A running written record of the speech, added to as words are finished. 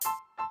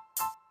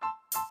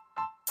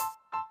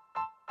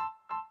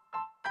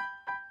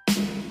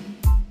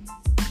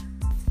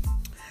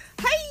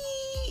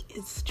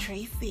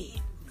Tracy,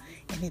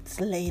 and it's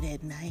late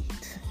at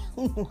night.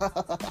 No,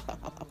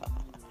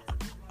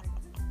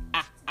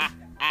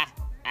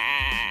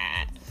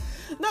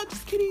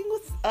 just kidding.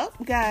 What's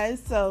up,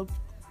 guys? So,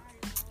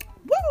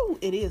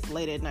 it is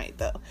late at night,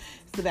 though.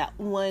 It's about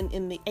 1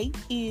 in the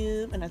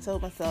a.m., and I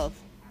told myself,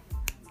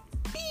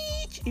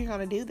 bitch, you're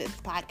gonna do this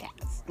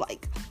podcast.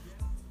 Like,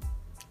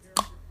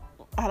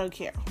 I don't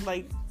care.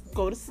 Like,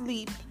 go to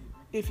sleep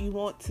if you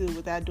want to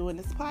without doing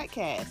this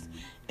podcast,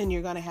 and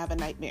you're gonna have a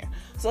nightmare.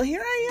 So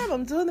here I am.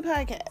 I'm doing the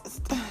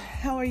podcast.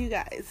 How are you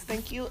guys?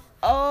 Thank you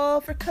all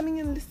for coming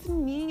and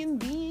listening and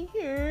being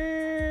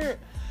here.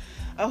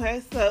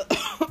 Okay, so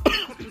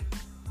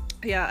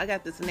yeah, I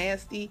got this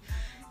nasty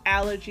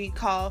allergy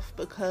cough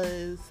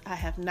because I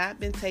have not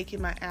been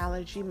taking my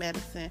allergy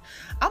medicine.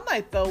 I'm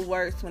like the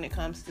worst when it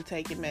comes to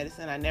taking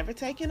medicine. I never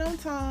take it on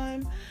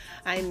time.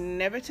 I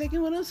never take it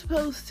when I'm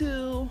supposed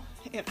to.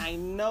 And I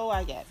know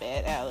I got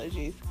bad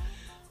allergies.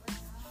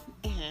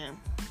 And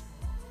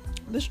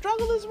the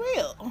struggle is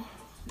real.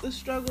 The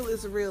struggle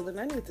is real, and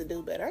I need to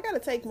do better. I got to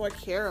take more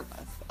care of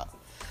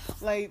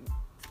myself. Like,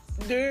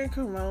 during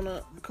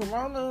Corona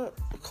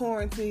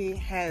quarantine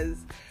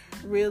has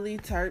really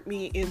turned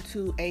me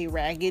into a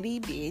raggedy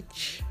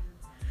bitch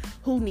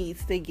who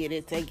needs to get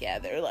it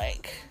together.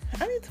 Like,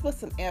 I need to put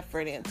some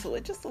effort into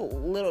it, just a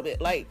little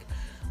bit. Like,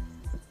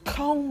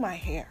 comb my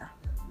hair.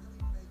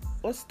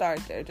 Let's start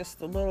there.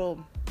 Just a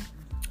little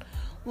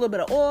bit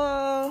of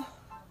oil,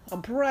 a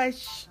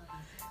brush,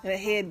 and a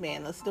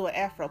headband. Let's do an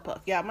Afro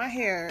puff. Yeah, my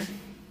hair,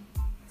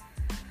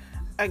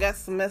 I got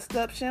some messed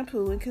up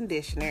shampoo and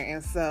conditioner,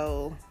 and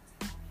so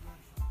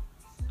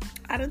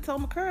I done told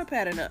my curl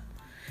pattern up.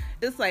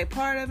 It's like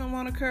part of it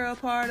want to curl,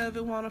 part of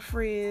it want to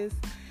frizz.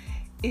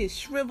 It's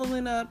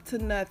shriveling up to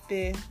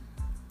nothing.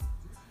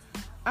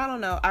 I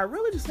don't know. I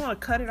really just want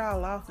to cut it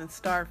all off and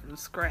start from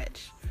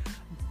scratch.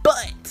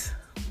 But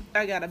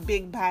I got a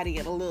big body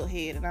and a little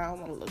head, and I don't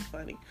want to look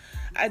funny.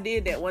 I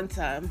did that one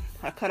time.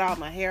 I cut all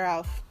my hair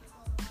off,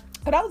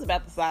 but I was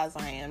about the size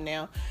I am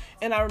now.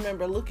 And I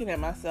remember looking at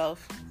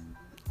myself,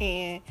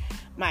 and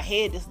my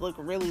head just looked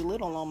really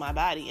little on my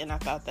body, and I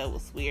thought that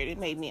was weird. It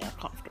made me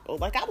uncomfortable.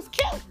 Like, I was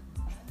cute,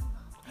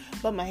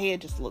 but my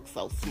head just looked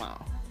so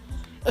small.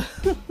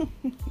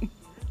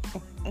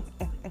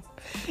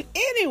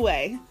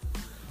 Anyway,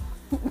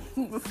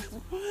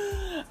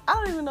 I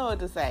don't even know what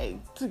to say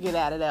to get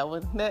out of that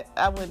one.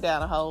 I went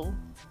down a hole.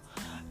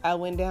 I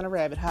went down a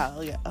rabbit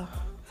hole, yeah.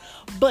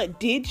 But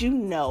did you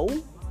know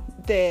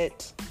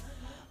that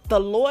the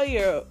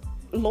lawyer,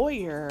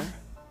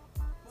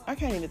 I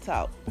can't even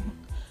talk.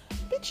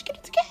 Bitch, get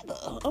it together.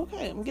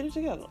 Okay, I'm getting it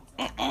together.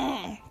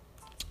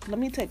 Let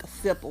me take a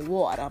sip of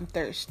water. I'm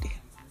thirsty.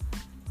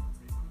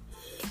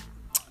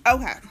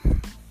 Okay.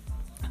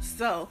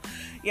 So,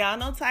 y'all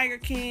know Tiger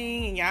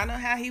King, and y'all know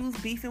how he was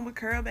beefing with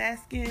Carole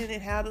Baskin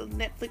and how the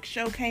Netflix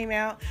show came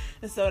out.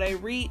 And so they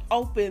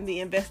reopened the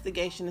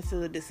investigation into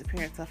the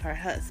disappearance of her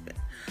husband.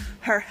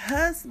 Her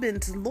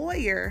husband's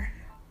lawyer,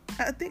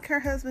 I think her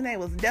husband's name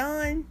was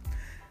Don.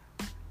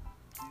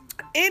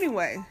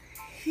 Anyway,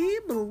 he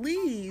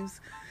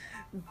believes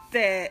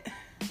that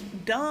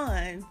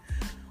Don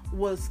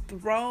was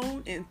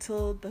thrown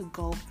into the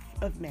Gulf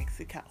of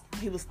Mexico.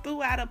 He was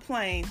threw out a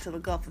plane to the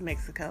Gulf of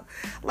Mexico.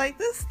 Like,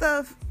 this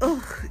stuff,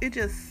 it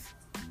just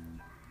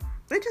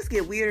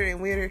get weirder and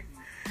weirder.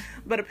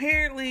 But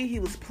apparently he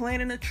was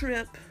planning a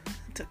trip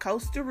to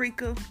Costa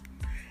Rica,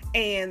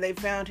 and they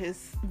found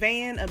his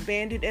van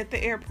abandoned at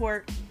the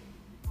airport,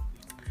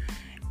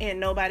 and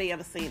nobody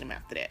ever seen him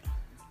after that.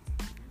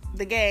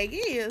 The gag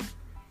is,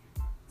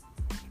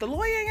 the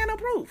lawyer ain't got no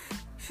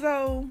proof.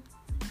 So,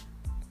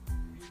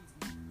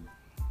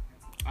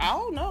 I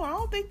don't know. I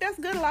don't think that's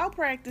good law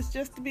practice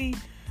just to be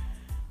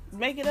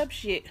making up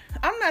shit.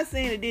 I'm not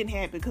saying it didn't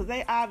happen, because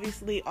they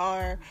obviously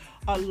are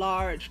a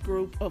large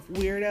group of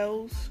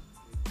weirdos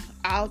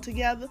all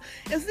together.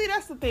 And see,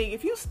 that's the thing.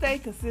 If you stay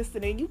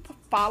consistent and you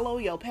follow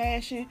your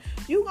passion,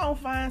 you're going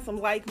to find some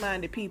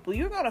like-minded people.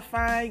 You're going to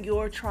find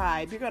your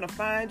tribe. You're going to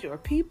find your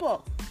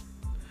people.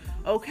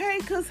 Okay?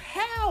 Because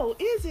how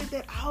is it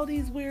that all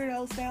these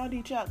weirdos found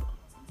each other?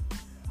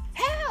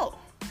 How?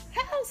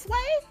 How, Sway?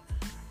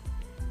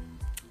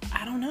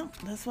 I don't know.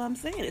 That's what I'm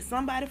saying. It's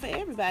somebody for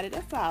everybody.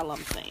 That's all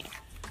I'm saying.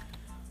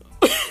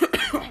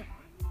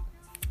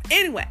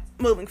 Anyway,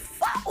 moving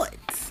forward.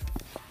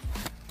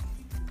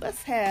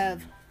 Let's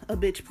have a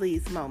bitch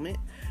please moment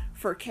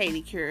for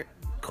Katie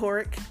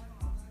Couric.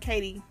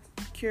 Katie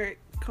Couric.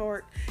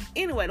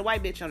 Anyway, the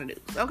white bitch on the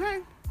news. Okay?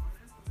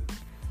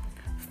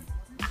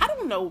 I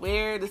don't know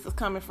where this is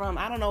coming from.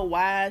 I don't know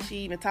why she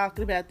even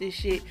talking about this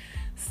shit.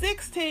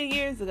 16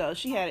 years ago,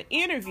 she had an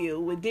interview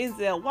with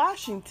Denzel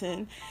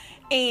Washington,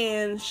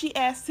 and she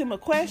asked him a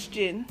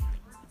question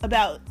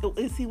about,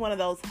 is he one of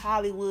those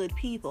Hollywood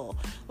people?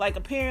 Like,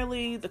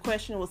 apparently the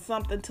question was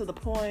something to the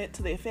point,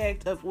 to the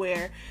effect of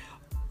where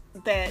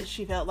that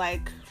she felt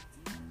like,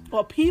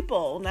 well,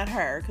 people, not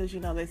her, because,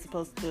 you know, they're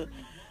supposed to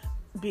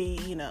be,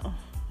 you know,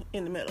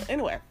 in the middle.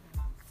 Anyway,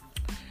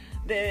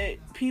 that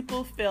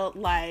people felt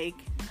like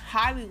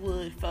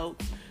Hollywood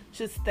folks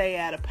should stay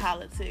out of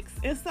politics.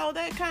 And so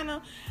that kind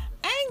of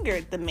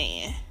angered the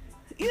man.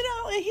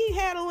 And he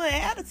had a little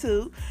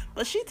attitude,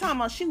 but she talking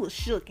about she was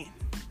shooken.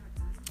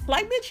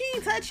 Like, bitch, he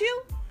ain't touch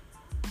you.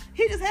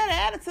 He just had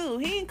an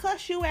attitude. He ain't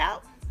cuss you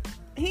out.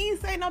 He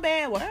ain't say no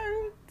bad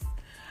words.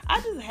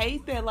 I just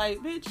hate that. Like,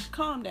 bitch,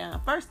 calm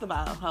down. First of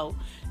all, ho,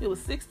 it was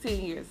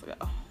 16 years ago.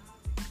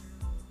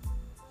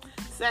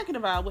 Second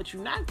of all, what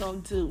you're not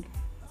going to do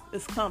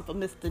is come for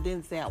Mr.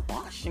 Denzel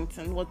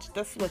Washington.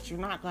 That's what you're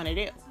not going to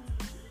do.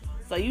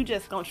 So you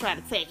just going to try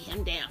to take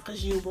him down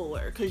because you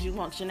bored, because you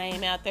want your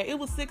name out there. It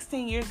was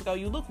 16 years ago.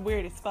 You look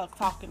weird as fuck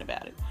talking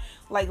about it.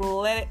 Like,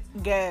 let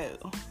it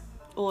go.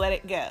 Let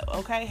it go,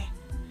 okay?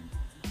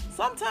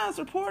 Sometimes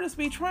reporters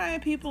be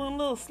trying people in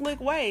little slick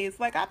ways.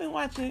 Like, I've been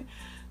watching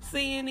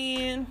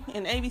CNN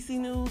and ABC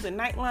News and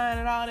Nightline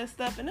and all that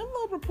stuff, and them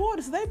little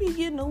reporters, they be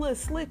getting a little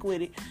slick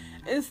with it.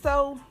 And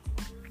so,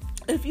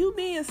 if you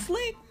being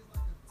slick,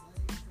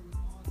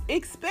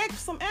 expect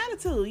some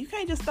attitude. You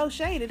can't just throw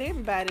shade at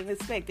everybody and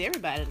expect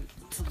everybody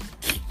to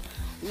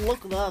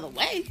look the other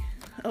way,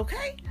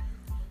 okay?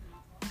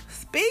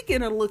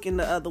 Speaking of looking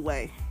the other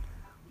way,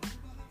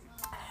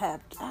 did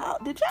y'all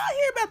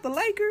hear about the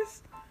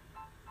Lakers?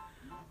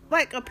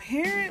 Like,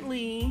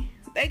 apparently,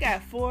 they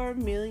got $4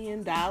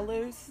 million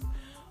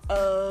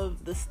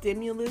of the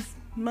stimulus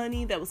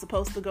money that was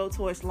supposed to go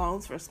towards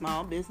loans for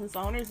small business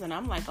owners. And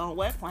I'm like, on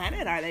what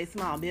planet are they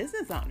small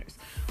business owners?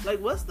 Like,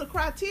 what's the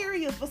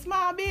criteria for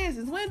small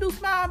business? When do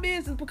small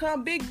business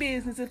become big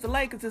business if the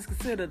Lakers is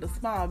considered a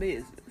small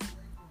business?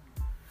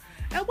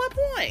 At what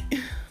point?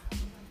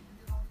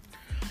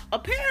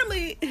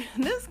 Apparently,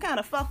 this kind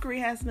of fuckery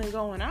has been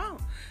going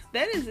on.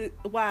 That is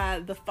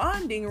why the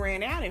funding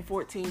ran out in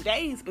 14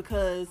 days,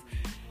 because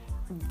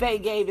they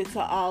gave it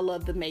to all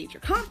of the major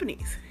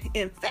companies.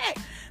 In fact,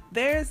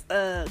 there's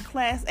a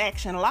class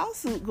action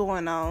lawsuit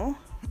going on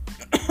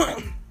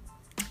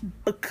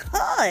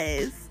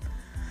because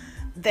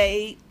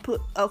they put,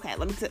 okay,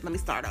 let me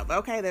start over.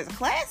 Okay, there's a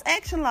class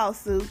action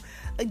lawsuit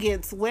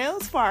against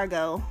Wells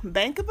Fargo,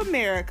 Bank of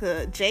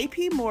America,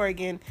 JP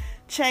Morgan,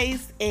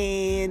 Chase,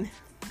 and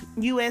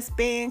U.S.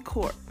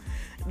 Bancorp.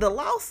 The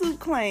lawsuit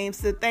claims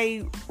that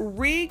they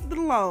rigged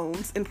the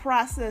loans and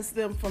processed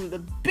them from the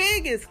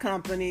biggest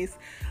companies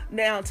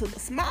down to the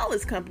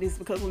smallest companies,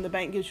 because when the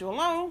bank gives you a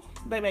loan,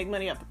 they make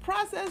money off the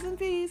processing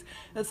fees.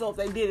 And so if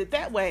they did it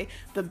that way,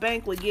 the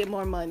bank would get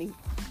more money.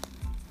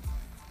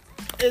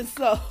 And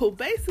so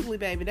basically,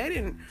 baby, they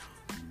didn't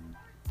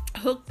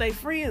hook their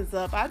friends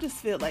up. I just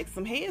feel like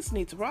some heads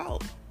need to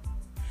roll.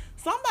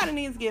 Somebody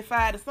needs to get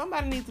fired, and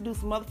somebody needs to do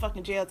some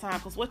motherfucking jail time,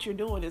 because what you're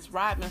doing is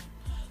robbing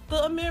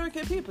the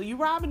American people. You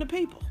robbing the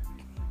people.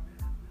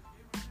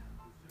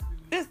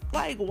 It's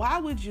like, why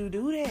would you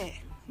do that?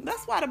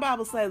 That's why the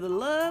Bible says the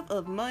love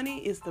of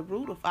money is the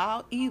root of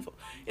all evil.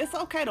 It's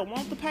okay to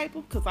want the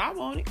paper, because I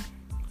want it.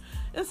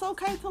 It's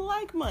okay to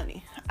like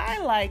money. I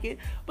like it,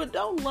 but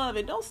don't love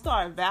it. Don't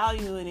start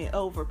valuing it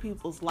over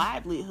people's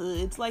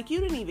livelihoods. Like, you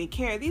didn't even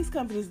care. These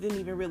companies didn't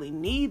even really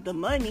need the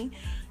money.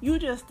 You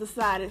just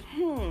decided,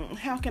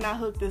 how can I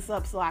hook this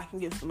up so I can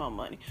get some more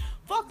money?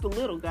 Fuck the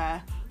little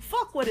guy.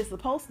 Fuck what it's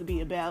supposed to be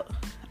about.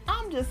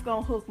 I'm just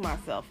gonna hook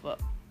myself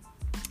up.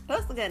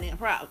 That's the goddamn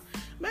problem.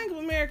 Bank of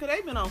America,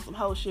 they've been on some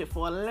whole shit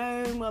for a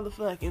long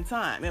motherfucking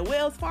time. And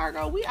Wells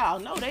Fargo, we all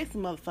know they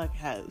some motherfucking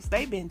hoes.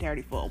 They've been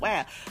dirty for a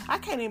while. I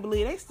can't even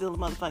believe they still a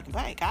motherfucking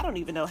bank. I don't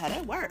even know how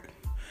that works.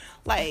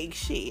 Like,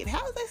 shit,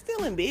 how is they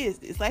still in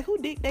business? Like, who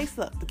dick they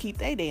suck to keep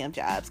their damn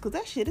jobs? Because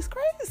that shit is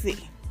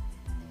crazy.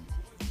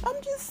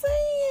 I'm just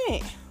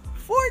saying.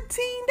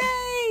 14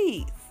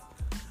 days.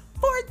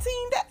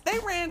 14 days. They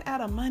ran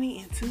out of money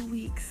in 2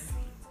 weeks.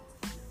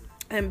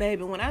 And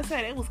baby, when I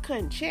say they was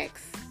cutting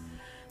checks,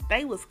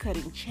 they was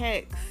cutting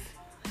checks.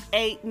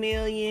 8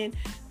 million,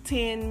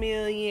 10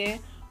 million,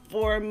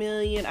 4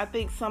 million. I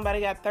think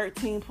somebody got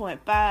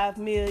 13.5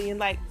 million.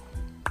 Like,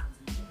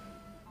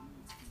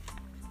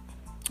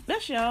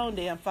 that's your own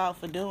damn fault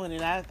for doing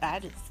it. I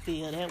just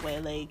feel that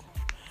way. Like,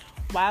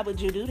 why would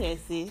you do that,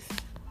 sis?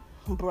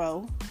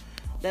 Bro,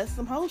 that's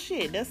some whole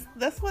shit.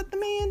 That's what the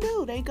men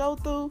do. They go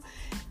through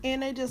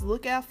and they just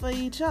look out for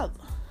each other.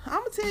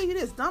 I'm going to tell you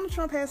this. Donald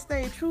Trump has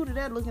stayed true to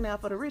that, looking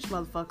out for the rich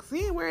motherfuckers.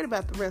 He ain't worried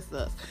about the rest of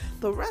us.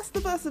 The rest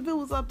of us, if it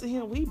was up to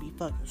him, we'd be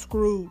fucking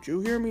screwed. You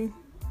hear me?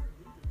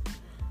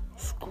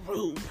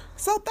 Screwed.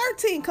 So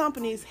 13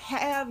 companies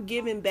have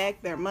given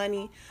back their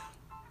money.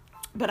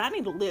 But I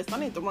need a list. I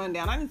need the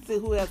rundown. I need to see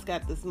who else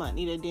got this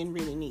money that didn't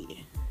really need it.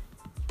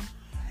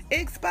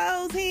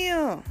 Expose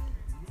him.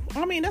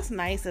 I mean, that's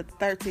nice that the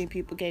 13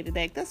 people gave it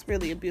back. That's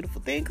really a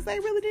beautiful thing, because they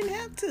really didn't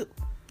have to.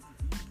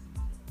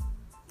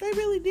 They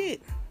really did.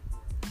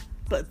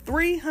 But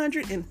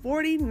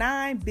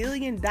 $349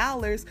 billion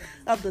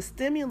of the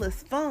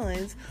stimulus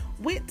funds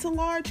went to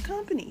large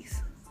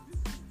companies.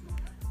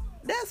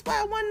 That's why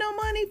I want no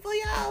money for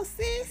y'all,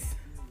 sis.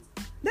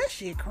 That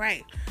shit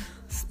crazy.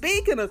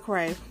 Speaking of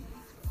crazy,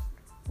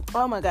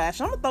 oh my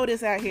gosh, I'm going to throw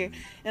this out here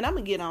and I'm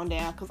going to get on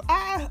down, because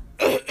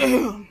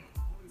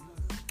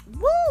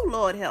woo,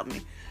 Lord help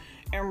me.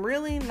 am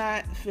really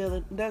not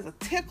feeling, there's a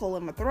tickle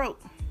in my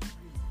throat.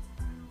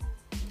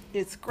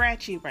 It's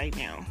scratchy right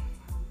now.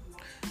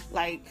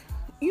 Like,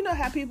 you know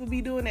how people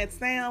be doing that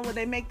sound where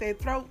they make their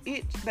throat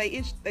itch?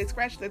 They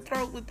scratch their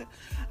throat with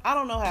I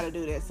don't know how to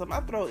do that. So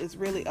my throat is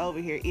really over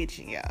here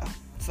itching, y'all.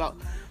 So,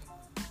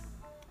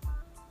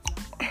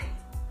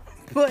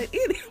 but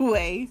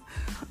anyway,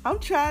 I'm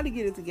trying to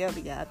get it together,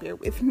 y'all. Bear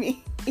with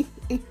me.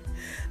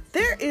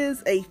 There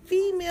is a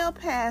female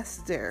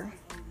pastor.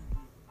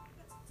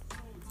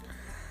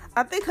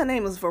 I think her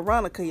name is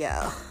Veronica,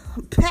 y'all.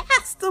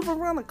 Pastor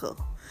Veronica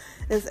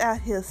is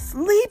out here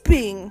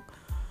sleeping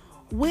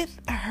with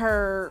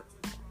her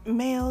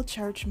male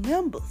church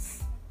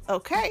members.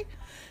 Okay?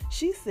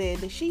 She said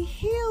that she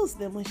heals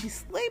them when she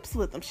sleeps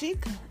with them. She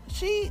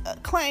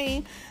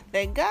claimed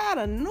that God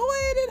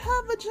anointed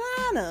her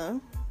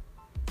vagina.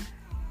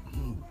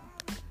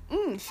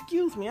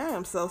 Excuse me, I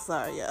am so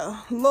sorry, y'all.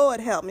 Lord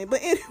help me.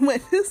 But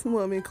anyway, this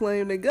woman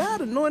claimed that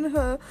God anointed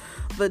her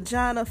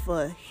vagina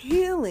for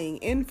healing,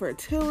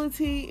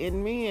 infertility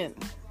in men.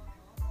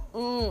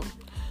 So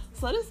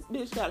this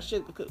bitch got a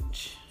sugar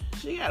cooch.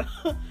 She got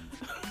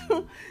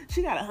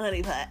a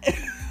honey pot.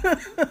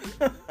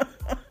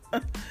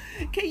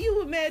 Can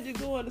you imagine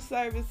going to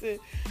service and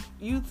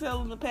you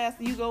telling the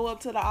pastor, you go up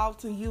to the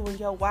altar, you and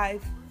your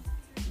wife,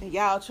 and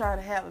y'all trying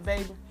to have a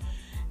baby,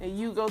 and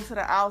you go to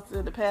the altar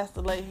and the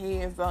pastor lay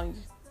hands on you?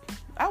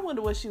 I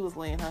wonder what she was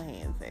laying her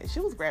hands at. She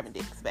was grabbing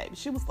dicks, baby.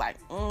 She was like,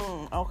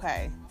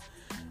 okay.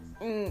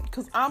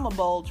 Because I'm a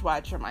bulge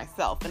watcher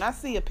myself, and I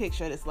see a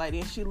picture of this lady,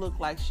 and she looked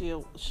like she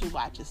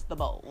watches the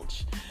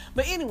bulge.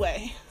 But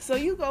anyway, so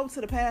you go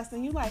to the pastor,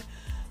 and you like,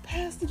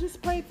 Pastor,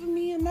 just pray for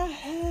me and my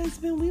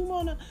husband. We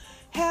want to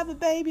have a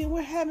baby, and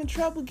we're having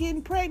trouble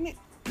getting pregnant.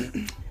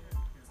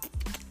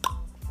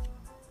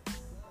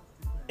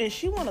 And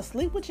she want to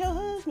sleep with your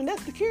husband?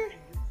 That's the cure?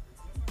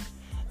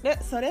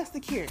 So that's the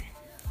cure.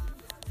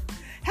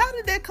 How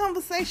did that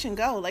conversation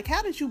go? Like,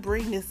 how did you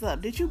bring this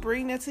up? Did you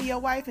bring that to your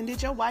wife, and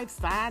did your wife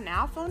sign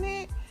off on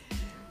it?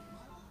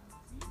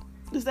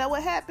 Is that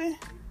what happened?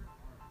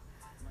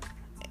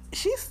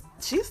 She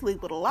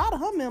sleep with a lot of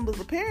her members,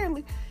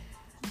 apparently.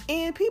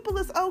 And people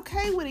is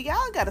okay with it.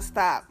 Y'all gotta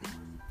stop.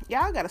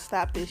 Y'all gotta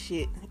stop this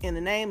shit in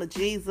the name of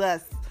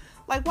Jesus.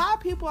 Like, why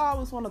people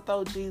always want to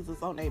throw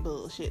Jesus on their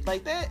bullshit?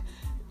 Like, that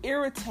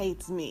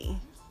irritates me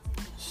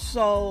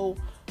so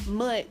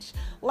much.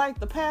 Like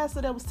the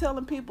pastor that was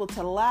telling people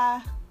to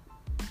lie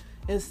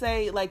and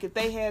say, like, if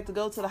they had to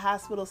go to the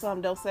hospital or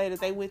something, don't say that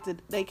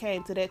they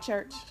came to that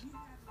church.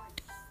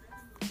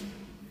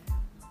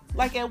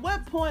 Like, at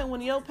what point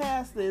when your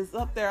pastor is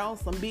up there on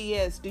some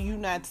BS do you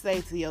not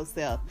say to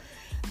yourself,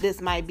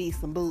 this might be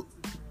some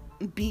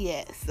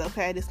BS,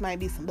 okay? This might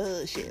be some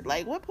bullshit.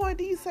 Like, what point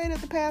do you say that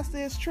the pastor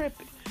is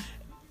tripping?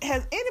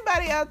 Has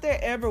anybody out there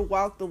ever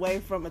walked away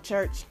from a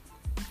church?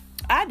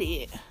 I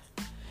did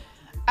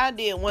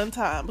one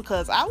time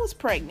because I was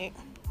pregnant.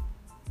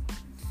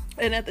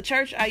 And at the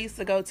church I used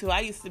to go to,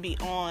 I used to be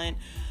on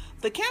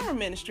the camera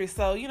ministry.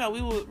 So, you know,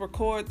 we would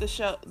record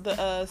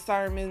the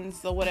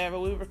sermons or whatever.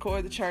 We would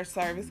record the church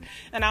service.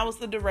 And I was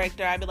the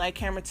director. I'd be like,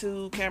 camera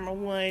 2, camera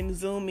 1,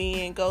 zoom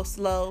in, go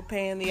slow,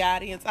 pan the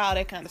audience, all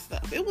that kind of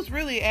stuff. It was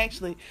really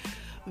actually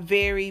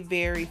very,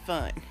 very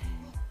fun.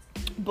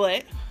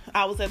 But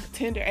I was at the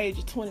tender age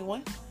of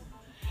 21.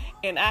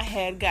 And I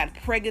had got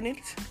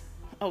pregnant.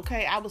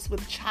 Okay, I was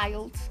with a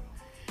child.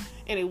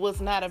 And it was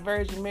not a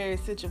Virgin Mary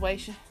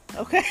situation.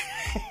 Okay.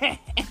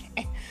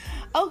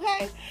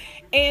 Okay.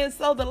 And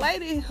so the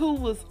lady who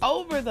was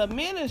over the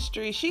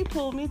ministry, she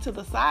pulled me to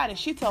the side and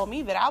she told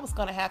me that I was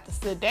going to have to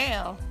sit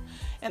down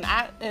and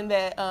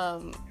that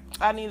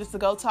I needed to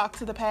go talk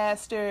to the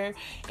pastor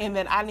and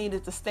that I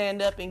needed to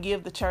stand up and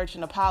give the church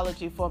an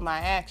apology for my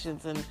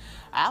actions. And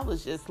I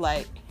was just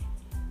like,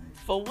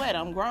 for what?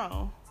 I'm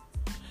grown.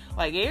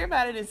 Like,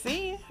 everybody done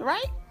seen,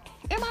 right?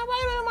 Am I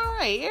right or am I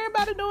right?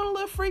 Everybody doing a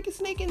little freaky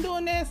sneaking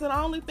doing this, and the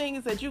only thing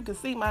is that you can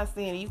see my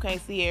sin and you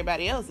can't see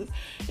everybody else's.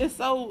 And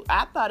so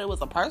I thought it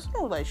was a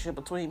personal relationship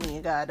between me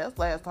and God. That's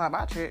the last time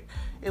I checked.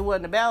 It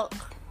wasn't about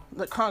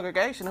the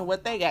congregation and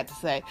what they got to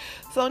say.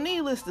 So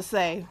needless to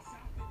say,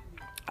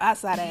 I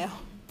sat down.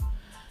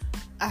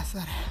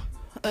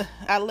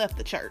 I left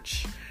the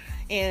church.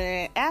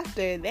 And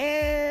after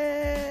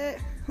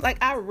that,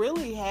 like, I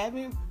really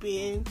haven't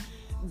been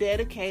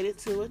dedicated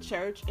to a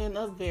church in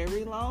a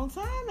very long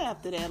time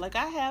after that. Like,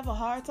 I have a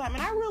hard time,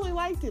 and I really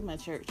liked it in my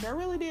church. I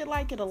really did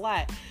like it a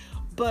lot.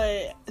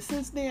 But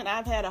since then,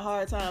 I've had a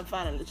hard time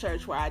finding a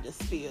church where I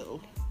just feel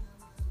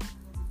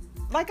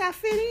like I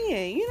fit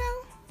in, you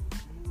know?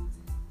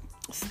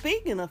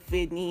 Speaking of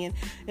fitting in,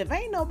 if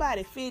ain't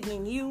nobody fitting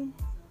in you,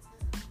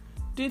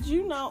 did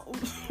you know,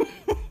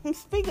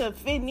 speaking of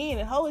fitting in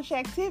and hoish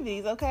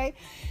activities, okay,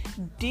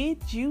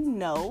 did you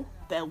know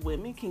that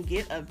women can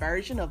get a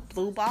version of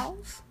blue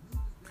balls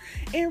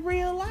in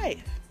real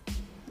life?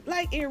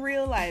 Like, in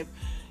real life,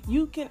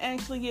 you can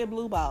actually get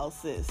blue balls,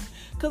 sis.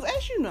 Because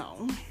as you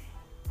know,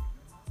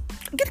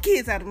 get the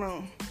kids out of the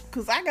room,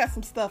 because I got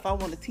some stuff I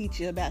want to teach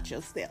you about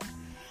yourself.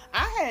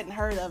 I hadn't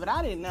heard of it.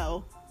 I didn't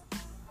know.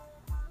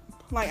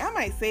 Like, I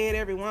might say it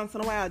every once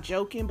in a while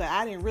joking, but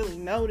I didn't really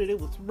know that it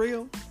was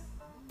real.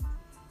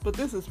 But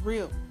this is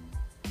real.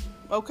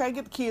 Okay,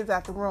 get the kids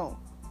out the room.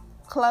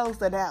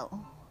 Close it out.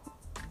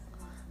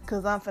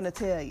 Because I'm finna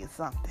tell you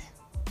something.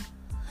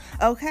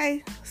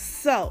 Okay,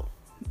 so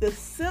the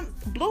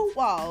blue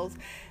walls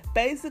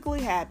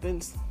basically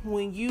happens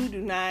when you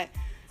do not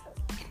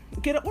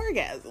get an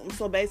orgasm.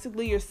 So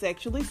basically you're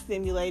sexually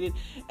stimulated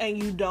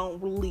and you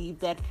don't relieve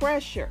that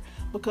pressure.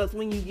 Because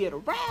when you get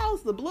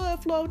aroused, the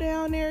blood flow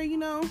down there,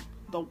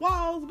 the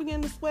walls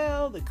begin to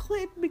swell, the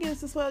clit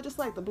begins to swell, just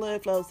like the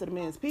blood flows to the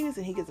man's penis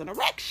and he gets an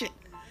erection.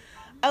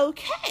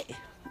 Okay.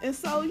 And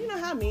so you know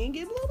how men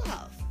get blue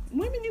balls.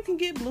 Women, you can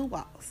get blue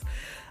balls.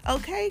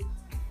 Okay.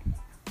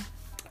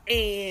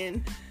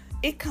 And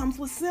it comes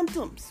with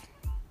symptoms.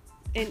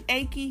 An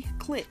achy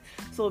clit.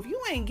 So if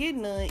you ain't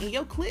getting none and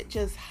your clit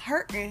just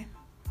hurting,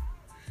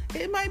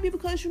 it might be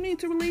because you need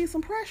to relieve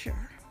some pressure.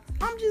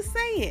 I'm just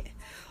saying.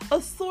 A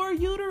sore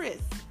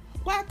uterus.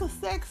 Lack of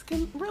sex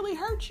can really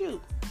hurt you.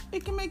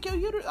 It can make your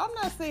uterus. I'm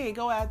not saying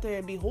go out there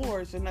and be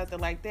whores or nothing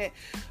like that.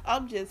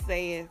 I'm just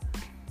saying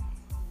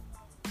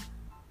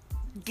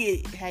get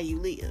it how you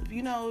live.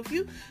 If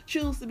you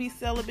choose to be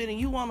celibate and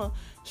you want to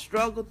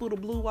struggle through the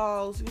blue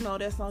walls,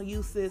 that's on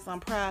you, sis. I'm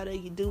proud of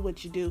you. Do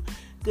what you do.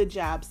 Good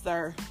job,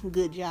 sir.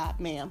 Good job,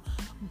 ma'am.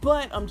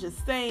 But I'm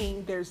just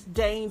saying there's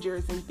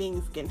dangers and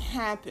things can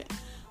happen.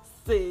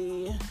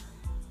 See,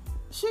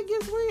 shit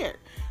gets weird.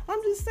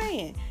 I'm just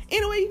saying.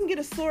 Anyway, you can get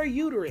a sore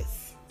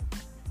uterus.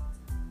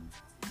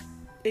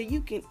 And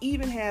you can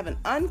even have an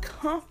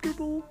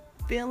uncomfortable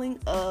feeling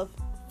of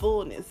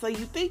fullness. So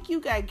you think you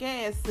got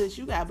gas, sis,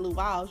 you got blue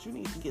balls, you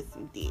need to get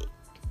some dick.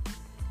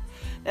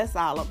 That's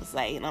all I'm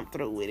saying. I'm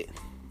through with it.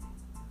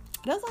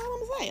 That's all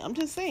I'm saying. I'm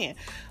just saying.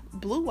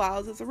 Blue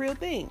balls is a real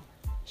thing.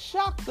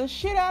 Shocked the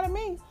shit out of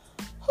me.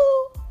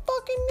 Who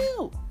fucking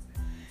knew?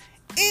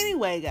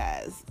 Anyway,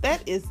 guys,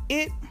 that is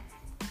it.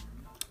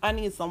 I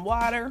need some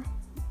water.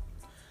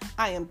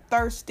 I am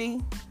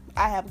thirsty.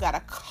 I have got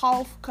a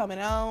cough coming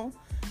on.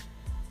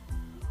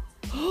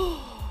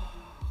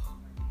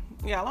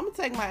 Y'all, I'm going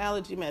to take my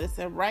allergy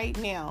medicine right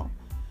now.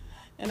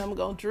 And I'm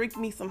going to drink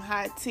me some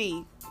hot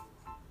tea.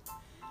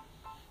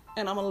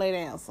 And I'm going to lay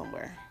down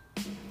somewhere.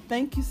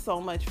 Thank you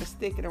so much for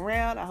sticking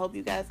around. I hope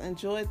you guys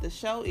enjoyed the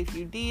show. If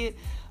you did,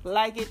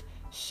 like it,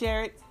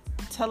 share it,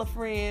 tell a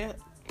friend.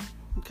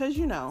 Because,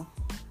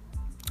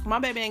 my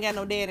baby ain't got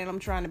no dad and I'm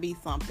trying to be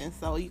something.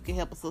 So you can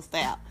help a sister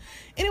out.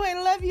 Anyway,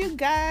 love you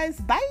guys.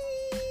 Bye.